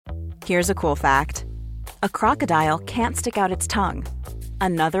Here's a cool fact. A crocodile can't stick out its tongue.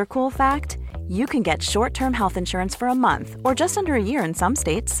 Another cool fact, you can get short-term health insurance for a month or just under a year in some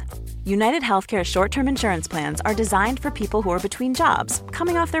states. United Healthcare short-term insurance plans are designed for people who are between jobs,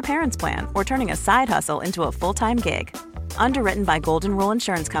 coming off their parents' plan, or turning a side hustle into a full-time gig. Underwritten by Golden Rule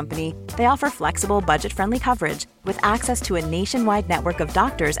Insurance Company, they offer flexible, budget-friendly coverage with access to a nationwide network of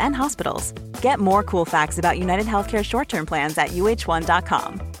doctors and hospitals. Get more cool facts about United Healthcare short-term plans at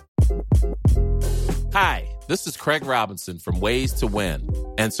uh1.com. Hi, this is Craig Robinson from Ways to Win,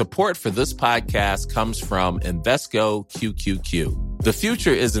 and support for this podcast comes from Invesco QQQ. The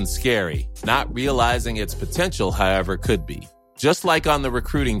future isn't scary. Not realizing its potential, however, could be. Just like on the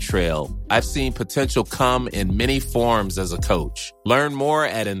recruiting trail, I've seen potential come in many forms as a coach. Learn more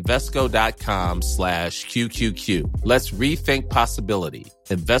at Invesco.com/QQQ. Let's rethink possibility.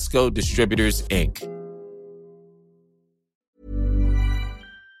 Invesco Distributors, Inc.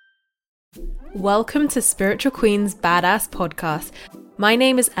 Welcome to Spiritual Queen's Badass Podcast. My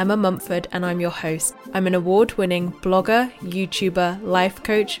name is Emma Mumford and I'm your host. I'm an award-winning blogger, YouTuber, life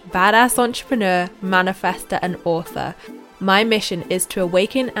coach, badass entrepreneur, manifester, and author. My mission is to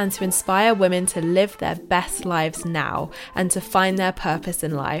awaken and to inspire women to live their best lives now and to find their purpose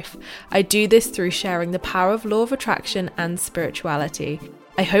in life. I do this through sharing the power of law of attraction and spirituality.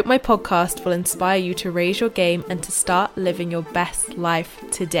 I hope my podcast will inspire you to raise your game and to start living your best life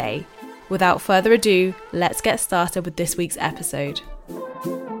today. Without further ado, let's get started with this week's episode.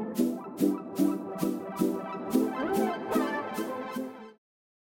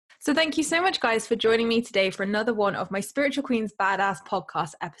 So thank you so much, guys, for joining me today for another one of my Spiritual Queen's Badass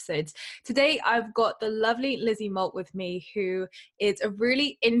podcast episodes. Today, I've got the lovely Lizzie Moult with me, who is a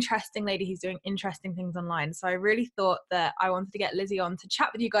really interesting lady who's doing interesting things online. So I really thought that I wanted to get Lizzie on to chat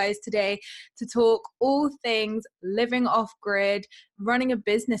with you guys today to talk all things living off grid, running a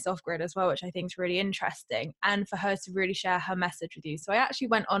business off grid as well, which I think is really interesting, and for her to really share her message with you. So I actually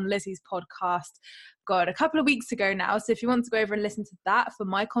went on Lizzie's podcast a couple of weeks ago now. So if you want to go over and listen to that for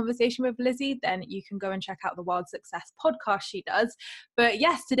my conversation with Lizzie, then you can go and check out the Wild Success podcast she does. But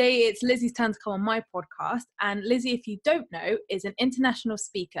yes, today it's Lizzie's turn to come on my podcast. And Lizzie, if you don't know, is an international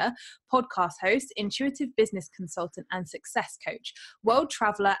speaker, podcast host, intuitive business consultant, and success coach, world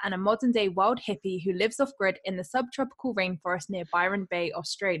traveler, and a modern day wild hippie who lives off grid in the subtropical rainforest near Byron Bay,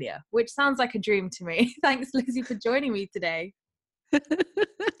 Australia, which sounds like a dream to me. Thanks, Lizzie, for joining me today.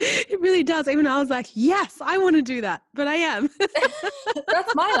 It really does. Even I was like, yes, I want to do that, but I am.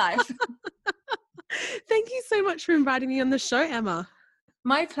 That's my life. Thank you so much for inviting me on the show, Emma.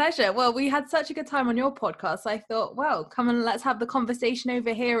 My pleasure. Well, we had such a good time on your podcast. So I thought, well, come on, let's have the conversation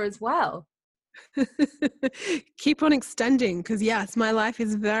over here as well. Keep on extending, because yes, my life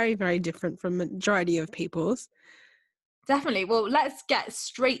is very, very different from the majority of people's. Definitely. Well, let's get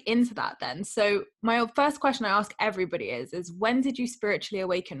straight into that then. So my first question I ask everybody is when did you spiritually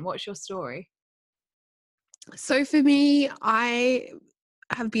awaken? What's your story? So for me, I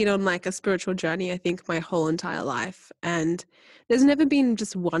have been on like a spiritual journey, I think, my whole entire life. And there's never been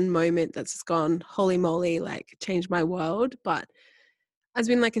just one moment that's just gone, holy moly, like changed my world. But it's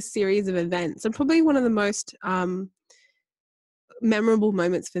been like a series of events. And probably one of the most memorable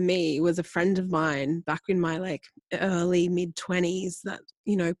moments for me was a friend of mine back in my like early mid-20s that,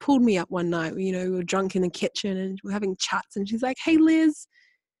 you know, pulled me up one night. You know, we were drunk in the kitchen and we're having chats, and she's like, hey Liz,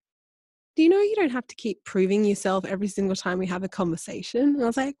 do you know you don't have to keep proving yourself every single time we have a conversation? And I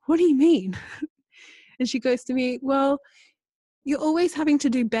was like, what do you mean? And she goes to me, well, you're always having to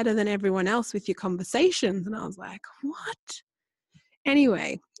do better than everyone else with your conversations. And I was like, what?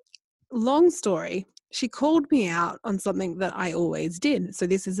 Anyway, long story, she called me out on something that I always did. So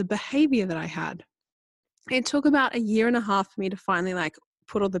this is a behavior that I had. It took about 1.5 years for me to finally like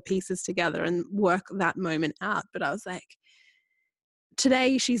put all the pieces together and work that moment out. But I was like,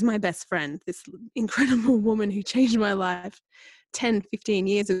 today she's my best friend, this incredible woman who changed my life 10, 15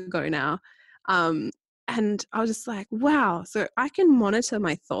 years ago now. And I was just like, wow, so I can monitor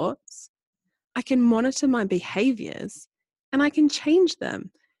my thoughts, I can monitor my behaviors, and I can change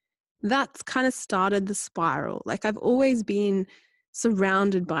them. That's kind of started the spiral. Like I've always been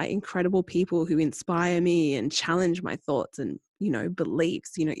surrounded by incredible people who inspire me and challenge my thoughts and, you know,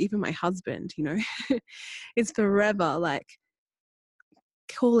 beliefs. You know, even my husband, you know, is forever like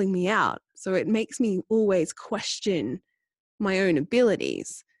calling me out. So it makes me always question my own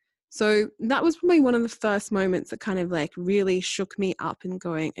abilities. So that was probably one of the first moments that kind of like really shook me up and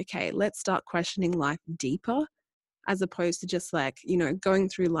going, okay, let's start questioning life deeper, as opposed to just like, you know, going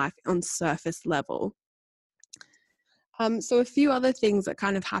through life on surface level. So a few other things that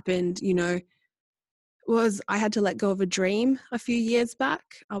kind of happened, you know, was I had to let go of a dream a few years back.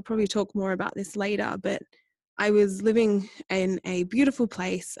 I'll probably talk more about this later, but I was living in a beautiful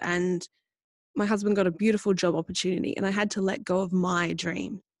place and my husband got a beautiful job opportunity and I had to let go of my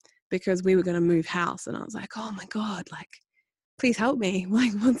dream because we were going to move house. And I was like, oh my God, like, please help me.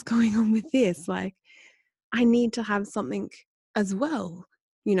 Like, what's going on with this? Like, I need to have something as well.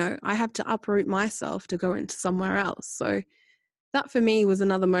 You know, I have to uproot myself to go into somewhere else. So that for me was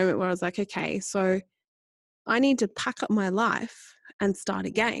another moment where I was like, okay, so I need to pack up my life and start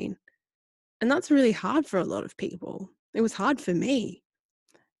again. And that's really hard for a lot of people. It was hard for me.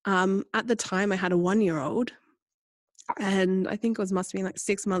 At the time, I had a 1-year-old, and I think it must have been like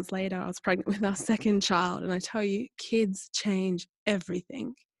 6 months later, I was pregnant with our second child. And I tell you, kids change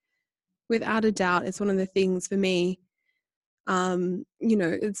everything. Without a doubt, it's one of the things for me, you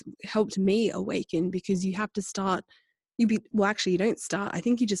know, it's helped me awaken because you have to start, well, actually, you don't start. I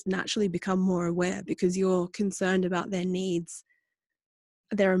think you just naturally become more aware because you're concerned about their needs,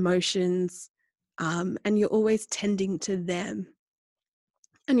 their emotions, and you're always tending to them.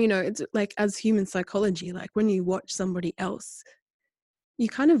 And, you know, it's like as human psychology, like when you watch somebody else, you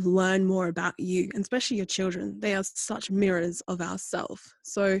kind of learn more about you, and especially your children. They are such mirrors of ourselves.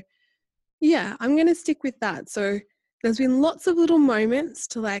 So, yeah, I'm going to stick with that. So there's been lots of little moments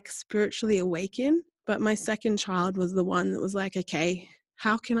to like spiritually awaken, but my second child was the one that was like, okay,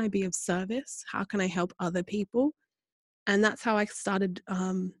 how can I be of service? How can I help other people? And that's how I started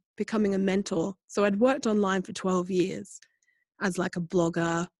becoming a mentor. So I'd worked online for 12 years as like a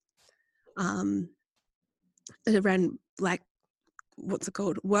blogger. I ran like,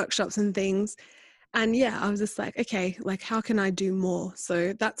 workshops and things. And yeah, I was just like, okay, like how can I do more?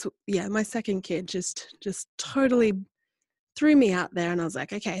 So that's, yeah, my second kid just totally threw me out there and I was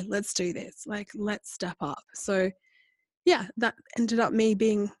like, okay, let's do this. Like, let's step up. So yeah, that ended up me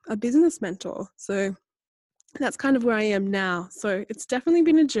being a business mentor. So that's kind of where I am now. So it's definitely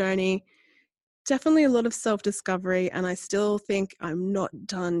been a journey, definitely a lot of self-discovery, and I still think I'm not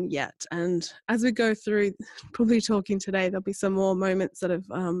done yet. And as we go through, probably talking today, there'll be some more moments that have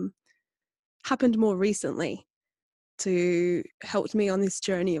happened more recently to help me on this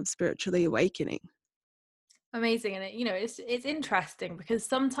journey of spiritually awakening. Amazing. And you know, it's interesting because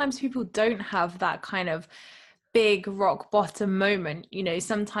sometimes people don't have that kind of big rock bottom moment. You know,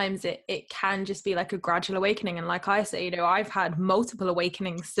 sometimes it can just be like a gradual awakening. And like I say, you know, I've had multiple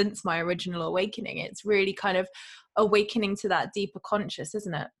awakenings since my original awakening. It's really kind of awakening to that deeper conscious,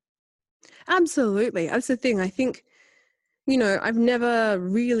 isn't it? Absolutely. That's the thing. I think, you know, I've never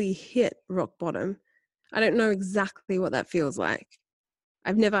really hit rock bottom. I don't know exactly what that feels like.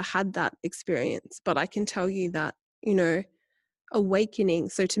 I've never had that experience, but I can tell you that, you know, awakening.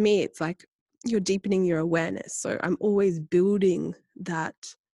 So to me, it's like you're deepening your awareness. So I'm always building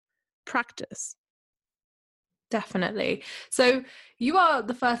that practice. Definitely. So you are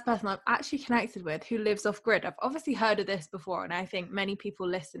the first person I've actually connected with who lives off grid. I've obviously heard of this before, and I think many people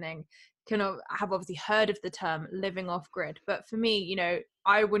listening can have obviously heard of the term living off grid. But for me, you know,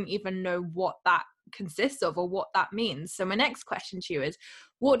 I wouldn't even know what that consists of or what that means. So my next question to you is,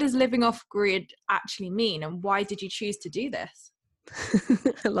 what does living off grid actually mean, and why did you choose to do this?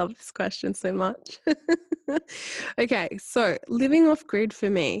 I love this question so much. Okay, so living off grid for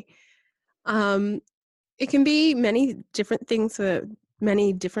me, it can be many different things for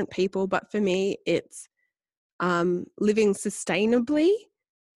many different people, but for me, it's living sustainably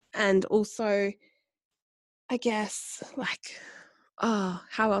and also, I guess, like,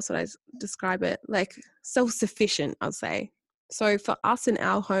 how else would I describe it? Like self-sufficient, I'll say. So for us in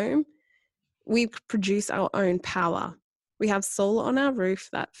our home, we produce our own power. We have solar on our roof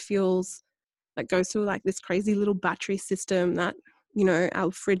that fuels, that goes through like this crazy little battery system that, you know,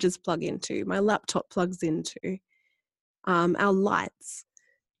 our fridges plug into, my laptop plugs into, our lights.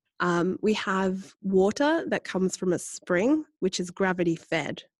 We have water that comes from a spring, which is gravity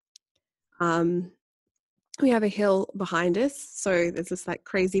fed. We have a hill behind us, so there's this like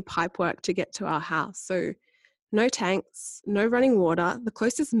crazy pipe work to get to our house. So no tanks, no running water. The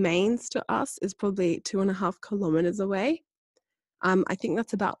closest mains to us is probably 2.5 kilometers away. I think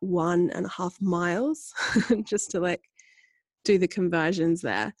that's about 1.5 miles just to like do the conversions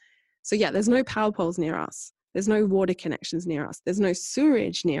there. So yeah, there's no power poles near us. There's no water connections near us. There's no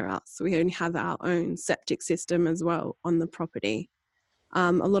sewerage near us. We only have our own septic system as well on the property.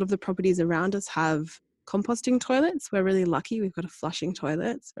 A lot of the properties around us have composting toilets. We're really lucky. We've got a flushing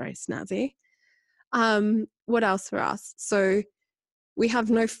toilet. It's very snazzy. What else for us? So we have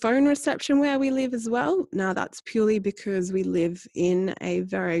no phone reception where we live as well. Now that's purely because we live in a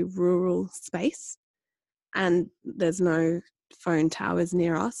very rural space and there's no phone towers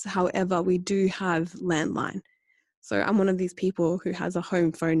near us. However, we do have landline. So I'm one of these people who has a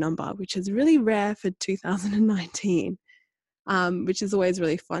home phone number, which is really rare for 2019, which is always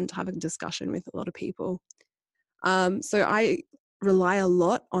really fun to have a discussion with a lot of people. So I rely a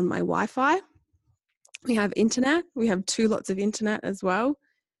lot on my Wi-Fi. We have internet. We have 2 lots of internet as well.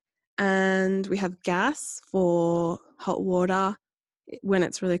 And we have gas for hot water when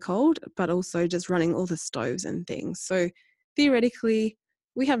it's really cold, but also just running all the stoves and things. So theoretically,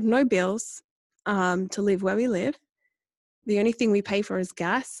 we have no bills to live where we live. The only thing we pay for is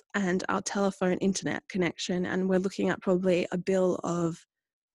gas and our telephone internet connection. And we're looking at probably a bill of,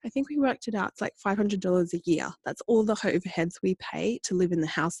 I think we worked it out, it's like $500 a year. That's all the overheads we pay to live in the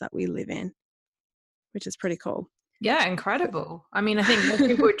house that we live in, which is pretty cool. Yeah, incredible. I mean, I think most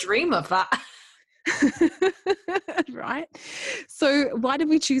people would dream of that. Right? So why did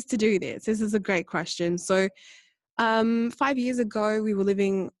we choose to do this? This is a great question. So 5 years ago, we were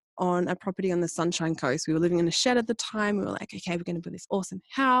living on a property on the Sunshine Coast. We were living in a shed at the time. We were like, okay, we're going to build this awesome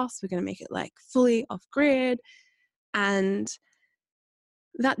house. We're going to make it like fully off grid. And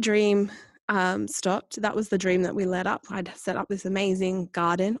that dream stopped. That was the dream that we let up. I'd set up this amazing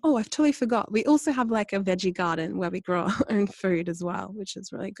garden. Oh, I've totally forgot. We also have like a veggie garden where we grow our own food as well, which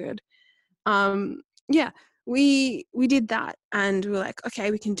is really good. We did that and we were like, okay,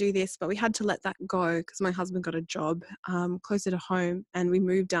 we can do this, but we had to let that go because my husband got a job closer to home and we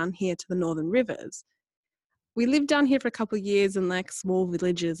moved down here to the Northern Rivers. We lived down here for a couple of years in like small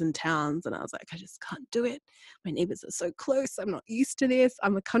villages and towns, and I was like, I just can't do it. My neighbors are so close. I'm not used to this.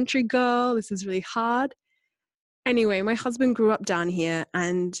 I'm a country girl. This is really hard. Anyway, my husband grew up down here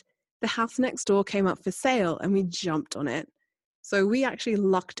and the house next door came up for sale and we jumped on it. So we actually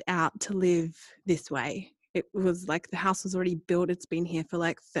lucked out to live this way. It was like the house was already built. It's been here for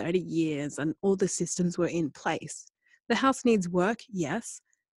like 30 years and all the systems were in place. The house needs work, yes.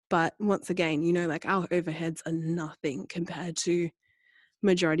 But once again, you know, like our overheads are nothing compared to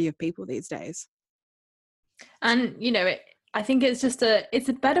majority of people these days. And, you know, I think it's just it's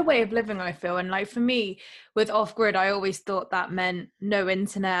a better way of living, I feel. And like for me with off-grid, I always thought that meant no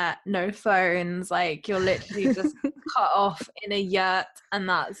internet, no phones, like you're literally just cut off in a yurt and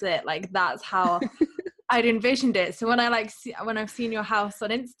that's it. Like that's how I'd envisioned it. So when when I've seen your house on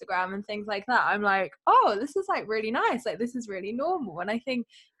Instagram and things like that, I'm like, oh, this is like really nice. Like this is really normal. And I think,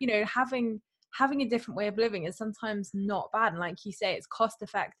 you know, having a different way of living is sometimes not bad. And like you say, it's cost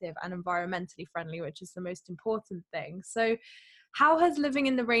effective and environmentally friendly, which is the most important thing. So how has living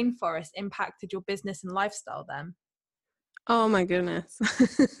in the rainforest impacted your business and lifestyle then? Oh my goodness.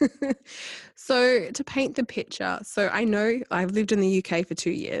 So to paint the picture, so I know I've lived in the UK for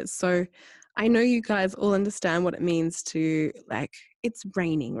 2 years. So I know you guys all understand what it means to like, it's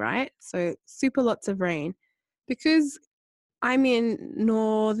raining, right? So super lots of rain. Because I'm in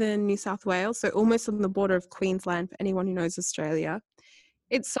northern New South Wales, so almost on the border of Queensland, for anyone who knows Australia.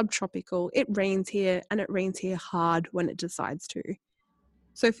 It's subtropical. It rains here and it rains here hard when it decides to.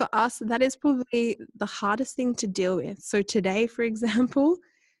 So for us, that is probably the hardest thing to deal with. So today, for example,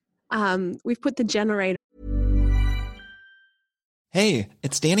 we've put the generator. Hey,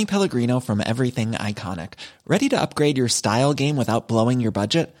 it's Danny Pellegrino from Everything Iconic. Ready to upgrade your style game without blowing your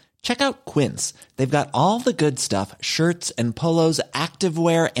budget? Check out Quince. They've got all the good stuff, shirts and polos,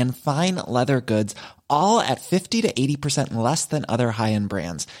 activewear, and fine leather goods, all at 50 to 80% less than other high-end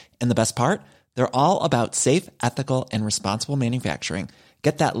brands. And the best part? They're all about safe, ethical, and responsible manufacturing.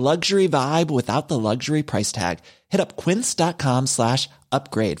 Get that luxury vibe without the luxury price tag. Hit up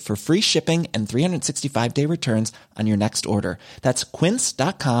quince.com/upgrade for free shipping and 365-day returns on your next order. That's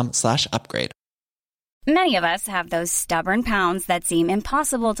quince.com/upgrade. Many of us have those stubborn pounds that seem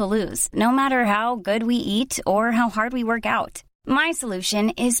impossible to lose, no matter how good we eat or how hard we work out. My solution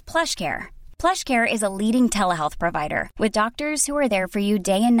is PlushCare. PlushCare is a leading telehealth provider with doctors who are there for you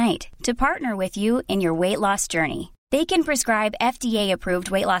day and night to partner with you in your weight loss journey. They can prescribe FDA-approved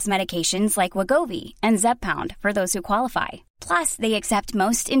weight loss medications like Wegovy and Zepbound for those who qualify. Plus, they accept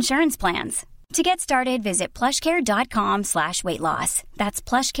most insurance plans. To get started, visit plushcare.com/weightloss. That's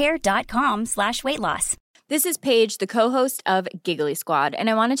plushcare.com/weightloss. This is Paige, the co-host of Giggly Squad, and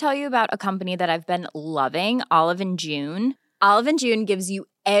I want to tell you about a company that I've been loving, Olive & June. Olive & June gives you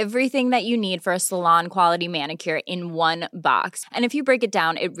everything that you need for a salon-quality manicure in one box. And if you break it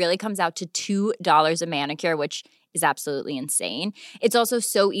down, it really comes out to $2 a manicure, which is absolutely insane. It's also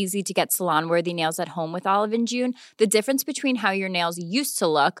so easy to get salon-worthy nails at home with Olive & June. The difference between how your nails used to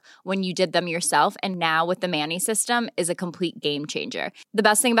look when you did them yourself and now with the Mani system is a complete game changer. The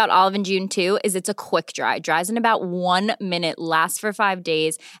best thing about Olive & June too is it's a quick dry. Dries in about 1 minute, lasts for 5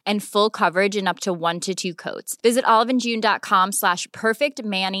 days, and full coverage in up to 1 to 2 coats. Visit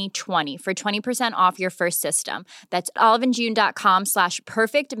oliveandjune.com/perfectmani20 for 20% off your first system. That's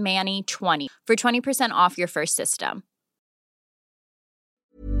oliveandjune.com/perfectmani20 for 20% off your first system.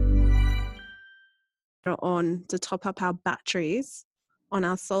 On to top up our batteries on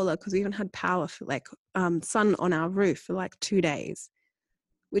our solar, because we haven't had power for like sun on our roof for like 2 days,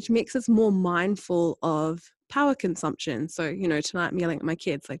 which makes us more mindful of power consumption. So, you know, tonight I'm yelling at my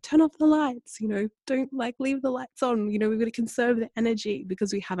kids, like, turn off the lights, you know, don't like leave the lights on, you know, we've got to conserve the energy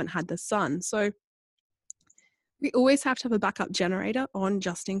because we haven't had the sun. So we always have to have a backup generator on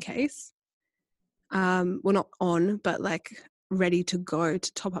just in case. Well, not on, but like ready to go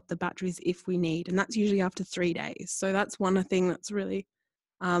to top up the batteries if we need. And that's usually after 3 days. So that's one thing that's really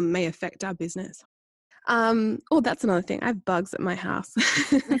may affect our business. Oh, that's another thing. I have bugs at my house.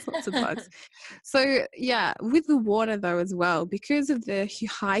 There's lots of bugs. So yeah, with the water though as well, because of the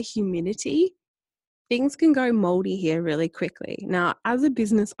high humidity, things can go moldy here really quickly. Now, as a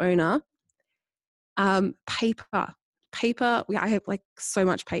business owner, paper, I have like so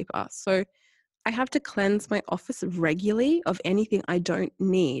much paper. So I have to cleanse my office regularly of anything I don't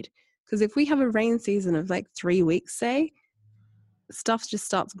need. Because if we have a rain season of like 3 weeks, say, stuff just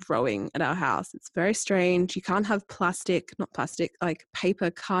starts growing at our house. It's very strange. You can't have like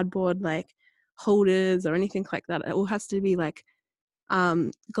paper, cardboard, like holders or anything like that. It all has to be like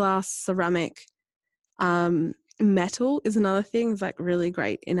glass, ceramic. Metal is another thing. It's like really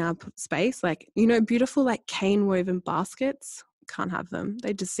great in our space. Like, you know, beautiful like cane woven baskets. Can't have them.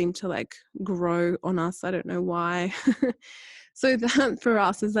 They just seem to like grow on us. I don't know why. So that for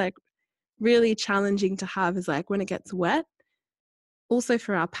us is like really challenging to have, is like when it gets wet. Also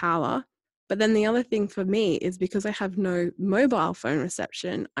for our power. But then the other thing for me is because I have no mobile phone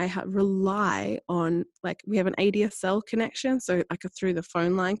reception, I rely on, like, we have an ADSL connection, so like a through the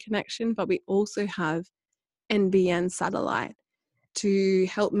phone line connection, but we also have NBN satellite to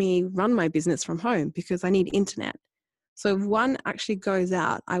help me run my business from home because I need internet. So if one actually goes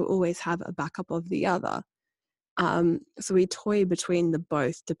out, I always have a backup of the other. So we toy between the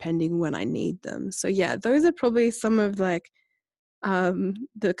both depending when I need them. So yeah, those are probably some of like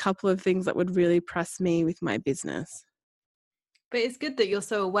the couple of things that would really press me with my business. But it's good that you're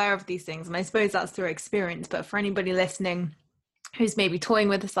so aware of these things, and I suppose that's through experience. But for anybody listening who's maybe toying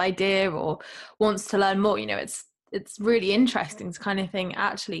with this idea or wants to learn more, you know, it's really interesting to kind of think,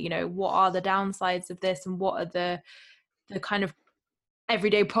 actually, you know, what are the downsides of this and what are the kind of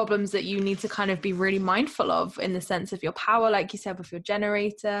everyday problems that you need to kind of be really mindful of in the sense of your power, like you said, with your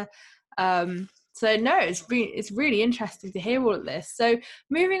generator. So no, it's really interesting to hear all of this. So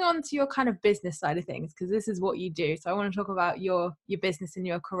moving on to your kind of business side of things, because this is what you do. So I want to talk about your business and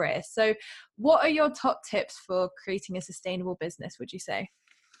your career. So what are your top tips for creating a sustainable business, would you say?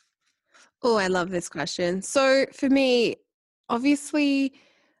 Oh, I love this question. So for me, obviously,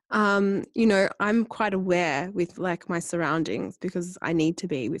 you know, I'm quite aware with like my surroundings because I need to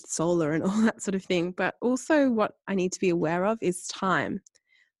be with solar and all that sort of thing. But also what I need to be aware of is time.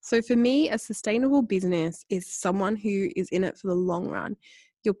 So for me, a sustainable business is someone who is in it for the long run.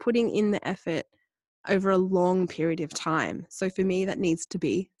 You're putting in the effort over a long period of time. So for me, that needs to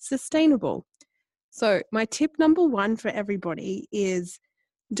be sustainable. So my tip number one for everybody is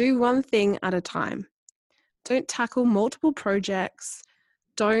do one thing at a time. Don't tackle multiple projects.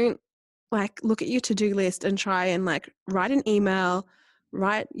 Don't like look at your to-do list and try and like write an email,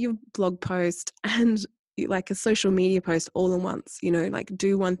 write your blog post and like a social media post all at once, you know, like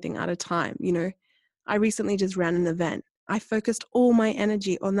do one thing at a time. You know, I recently just ran an event. I focused all my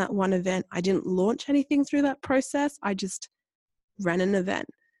energy on that one event. I didn't launch anything through that process. I just ran an event.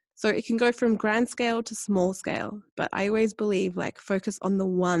 So it can go from grand scale to small scale, but I always believe like focus on the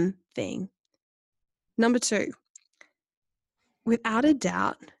one thing. Number 2, without a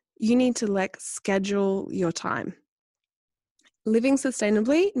doubt, you need to like schedule your time. Living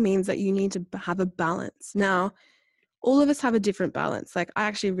sustainably means that you need to have a balance. Now, all of us have a different balance. Like I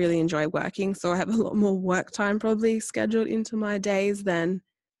actually really enjoy working, so I have a lot more work time probably scheduled into my days than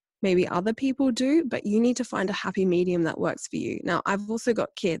maybe other people do, but you need to find a happy medium that works for you. Now, I've also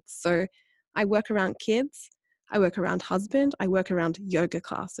got kids, so I work around kids, I work around husband, I work around yoga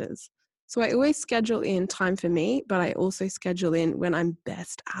classes. So I always schedule in time for me, but I also schedule in when I'm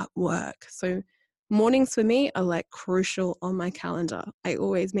best at work. So mornings for me are like crucial on my calendar. I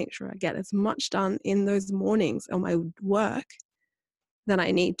always make sure I get as much done in those mornings on my work than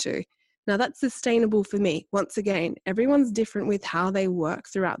I need to. Now that's sustainable for me. Once again, everyone's different with how they work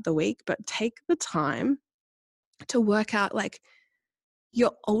throughout the week, but take the time to work out like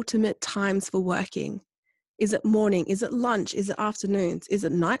your ultimate times for working. Is it morning? Is it lunch? Is it afternoons? Is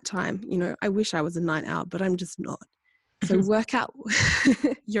it nighttime? You know, I wish I was a night owl, but I'm just not. So work out.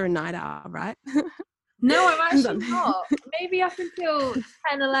 You're a night owl, right? No, I'm actually not. Maybe up until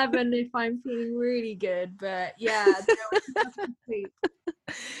 10, 11 if I'm feeling really good. But yeah, sleep.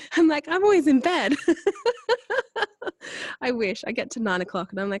 I'm like, I'm always in bed. I wish I get to 9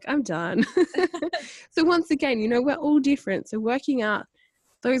 o'clock and I'm like, I'm done. So once again, you know, we're all different. So working out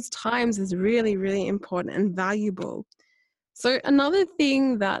those times is really, really important and valuable. So another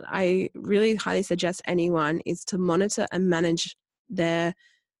thing that I really highly suggest anyone is to monitor and manage their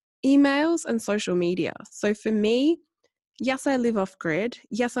emails and social media. So for me, yes, I live off grid.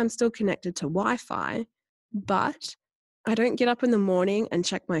 Yes, I'm still connected to Wi-Fi, but I don't get up in the morning and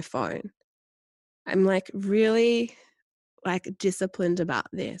check my phone. I'm like really like disciplined about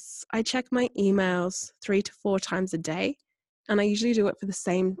this. I check my emails 3 to 4 times a day, and I usually do it for the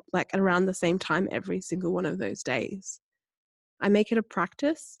same, like around the same time every single one of those days. I make it a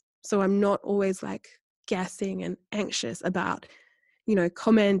practice, so I'm not always like guessing and anxious about, you know,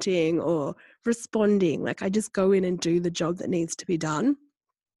 commenting or responding. Like I just go in and do the job that needs to be done.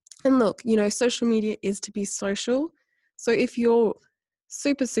 And look, you know, social media is to be social. So if you're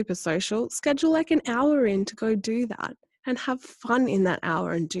super, super social, schedule like an hour in to go do that and have fun in that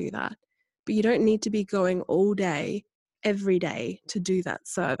hour and do that. But you don't need to be going all day, every day to do that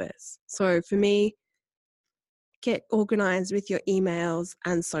service. So for me, get organized with your emails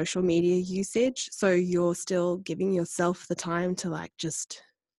and social media usage so you're still giving yourself the time to like just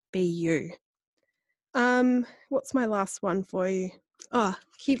be you. What's my last one for you? Oh,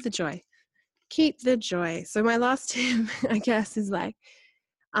 keep the joy. Keep the joy. So my last tip, I guess, is like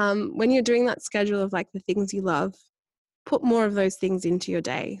when you're doing that schedule of like the things you love, put more of those things into your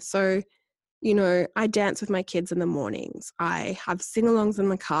day. So, you know, I dance with my kids in the mornings. I have sing-alongs in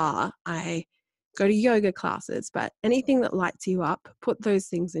the car. I go to yoga classes, but anything that lights you up, put those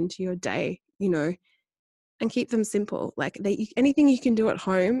things into your day, you know, and keep them simple. Like anything you can do at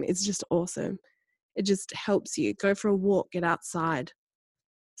home is just awesome. It just helps you go for a walk, get outside.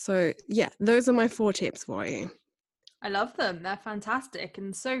 So yeah, those are my 4 tips for you. I love them. They're fantastic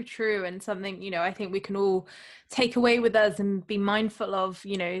and so true, and something, you know, I think we can all take away with us and be mindful of,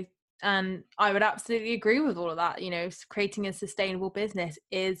 you know. And I would absolutely agree with all of that. You know, creating a sustainable business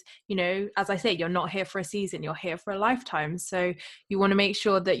is, you know, as I say, you're not here for a season, you're here for a lifetime. So you want to make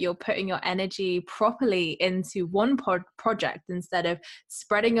sure that you're putting your energy properly into one project instead of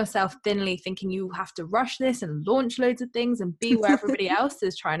spreading yourself thinly, thinking you have to rush this and launch loads of things and be where everybody else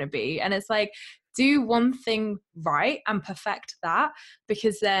is trying to be. And it's like, do one thing right and perfect that,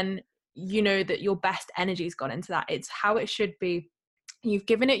 because then you know that your best energy's gone into that. It's how it should be. You've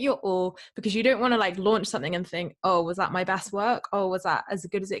given it your all, because you don't want to like launch something and think, oh, was that my best work? Oh, was that as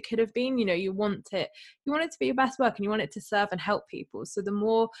good as it could have been? You know, you want it to be your best work and you want it to serve and help people. So the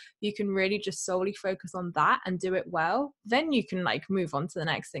more you can really just solely focus on that and do it well, then you can like move on to the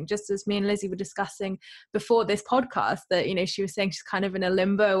next thing. Just as me and Lizzie were discussing before this podcast that, you know, she was saying she's kind of in a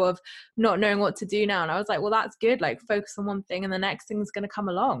limbo of not knowing what to do now. And I was like, well, that's good. Like focus on one thing and the next thing is going to come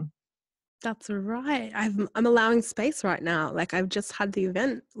along. That's right. I'm allowing space right now. Like I've just had the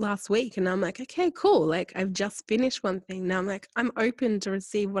event last week and I'm like, okay, cool. Like I've just finished one thing. Now I'm like, I'm open to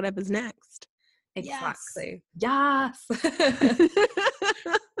receive whatever's next. Exactly. Yes.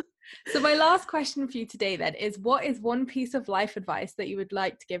 So my last question for you today then is, what is one piece of life advice that you would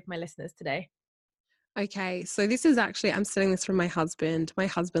like to give my listeners today? Okay, so this is actually, I'm stealing this from my husband. My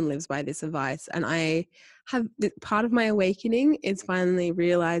husband lives by this advice, and I have part of my awakening is finally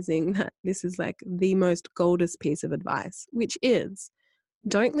realizing that this is like the most goldest piece of advice, which is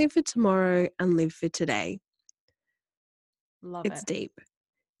don't live for tomorrow and live for today. Love it's it. deep.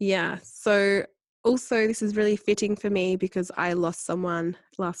 Yeah. So also this is really fitting for me because I lost someone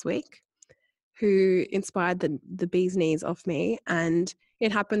last week who inspired the bee's knees off me, and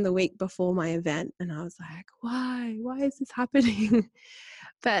it happened the week before my event, and I was like, why is this happening?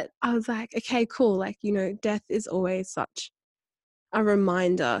 But I was like, okay, cool. Like, you know, death is always such a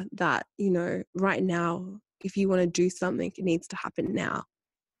reminder that, you know, right now, if you want to do something, it needs to happen now.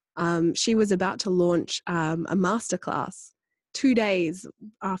 She was about to launch a masterclass 2 days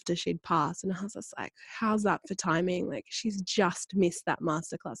after she'd passed. And I was just like, how's that for timing? Like, she's just missed that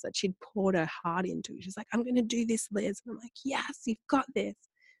masterclass that she'd poured her heart into. She's like, I'm going to do this, Liz. And I'm like, yes, you've got this.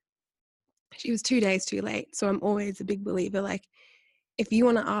 She was 2 days too late. So I'm always a big believer, like, if you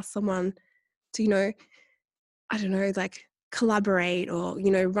want to ask someone to, I don't know, like collaborate or,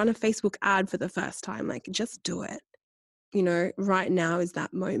 run a Facebook ad for the first time, like just do it. Right now is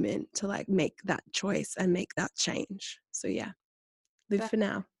that moment to like make that choice and make that change. So yeah, live for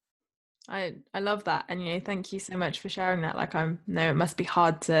now. I love that. And, thank you so much for sharing that. Like, I know it must be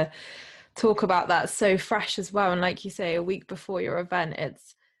hard to talk about that so fresh as well. And like you say, a week before your event,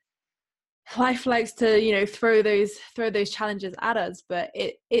 it's life likes to, throw those challenges at us, but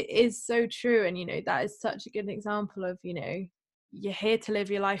it is so true. And, that is such a good example of, you're here to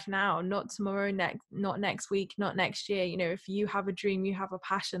live your life now, not tomorrow, not next week, not next year. If you have a dream, you have a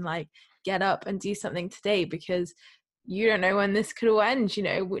passion, like get up and do something today, because you don't know when this could all end.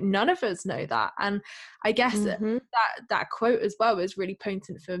 None of us know that. And I guess that quote as well is really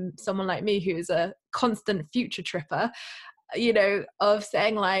potent for someone like me, who is a constant future tripper, of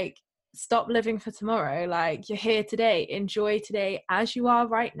saying like, stop living for tomorrow. Like, you're here today, enjoy today as you are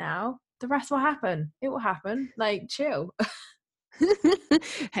right now. The rest will happen. It will happen. Like, chill.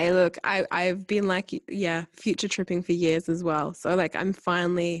 Hey, look, I've been like, future tripping for years as well. So like, I'm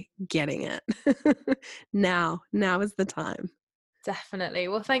finally getting it. Now is the time. Definitely.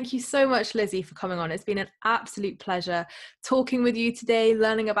 Well, thank you so much, Lizzie, for coming on. It's been an absolute pleasure talking with you today,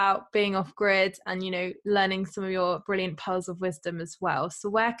 learning about being off grid and, learning some of your brilliant pearls of wisdom as well.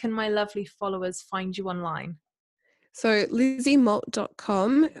 So where can my lovely followers find you online? So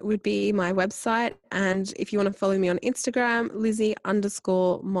lizziemalt.com would be my website. And if you want to follow me on Instagram,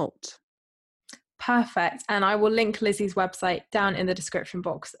 Lizzie_Malt. Perfect. And I will link Lizzie's website down in the description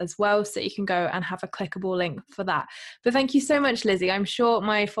box as well, so you can go and have a clickable link for that. But thank you so much, Lizzie. I'm sure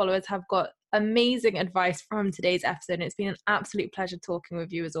my followers have got amazing advice from today's episode, and it's been an absolute pleasure talking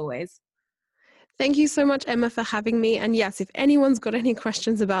with you as always. Thank you so much, Emma, for having me. And yes, if anyone's got any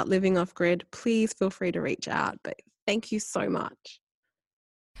questions about living off grid, please feel free to reach out. But thank you so much.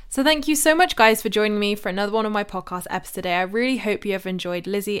 So thank you so much, guys, for joining me for another one of my podcast episodes today. I really hope you have enjoyed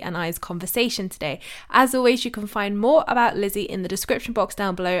Lizzie and I's conversation today. As always, you can find more about Lizzie in the description box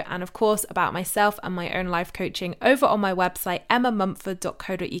down below, and of course about myself and my own life coaching over on my website,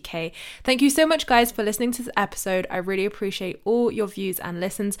 emmamumford.co.uk. Thank you so much, guys, for listening to this episode. I really appreciate all your views and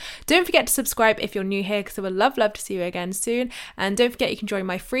listens. Don't forget to subscribe if you're new here, because I would love to see you again soon. And don't forget, you can join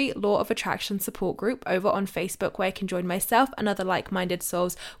my free Law of Attraction support group over on Facebook, where you can join myself and other like-minded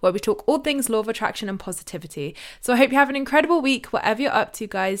souls, where we talk all things law of attraction and positivity. So I hope you have an incredible week, whatever you're up to,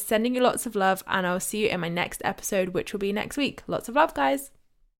 guys. Sending you lots of love, and I'll see you in my next episode, which will be next week. Lots of love, guys.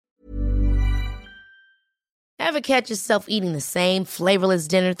 Ever catch yourself eating the same flavorless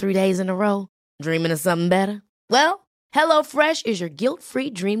dinner 3 days in a row? Dreaming of something better? Well, HelloFresh is your guilt-free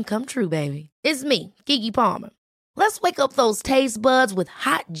dream come true, baby. It's me, Keke Palmer. Let's wake up those taste buds with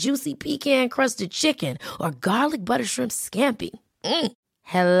hot, juicy pecan-crusted chicken or garlic butter shrimp scampi.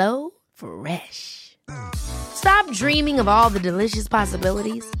 Hello Fresh. Stop dreaming of all the delicious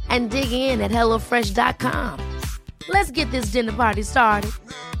possibilities and dig in at HelloFresh.com. Let's get this dinner party started.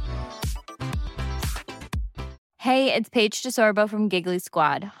 Hey, it's Paige DeSorbo from Giggly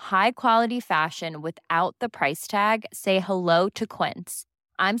Squad. High quality fashion without the price tag. Say hello to Quince.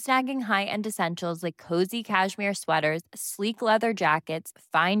 I'm snagging high-end essentials like cozy cashmere sweaters, sleek leather jackets,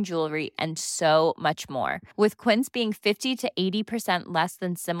 fine jewelry, and so much more. With Quince being 50 to 80% less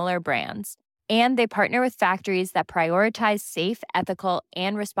than similar brands. And they partner with factories that prioritize safe, ethical,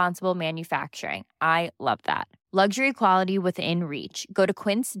 and responsible manufacturing. I love that. Luxury quality within reach. Go to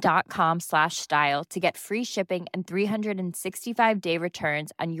quince.com/style to get free shipping and 365-day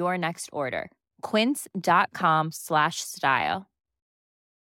returns on your next order. Quince.com/style.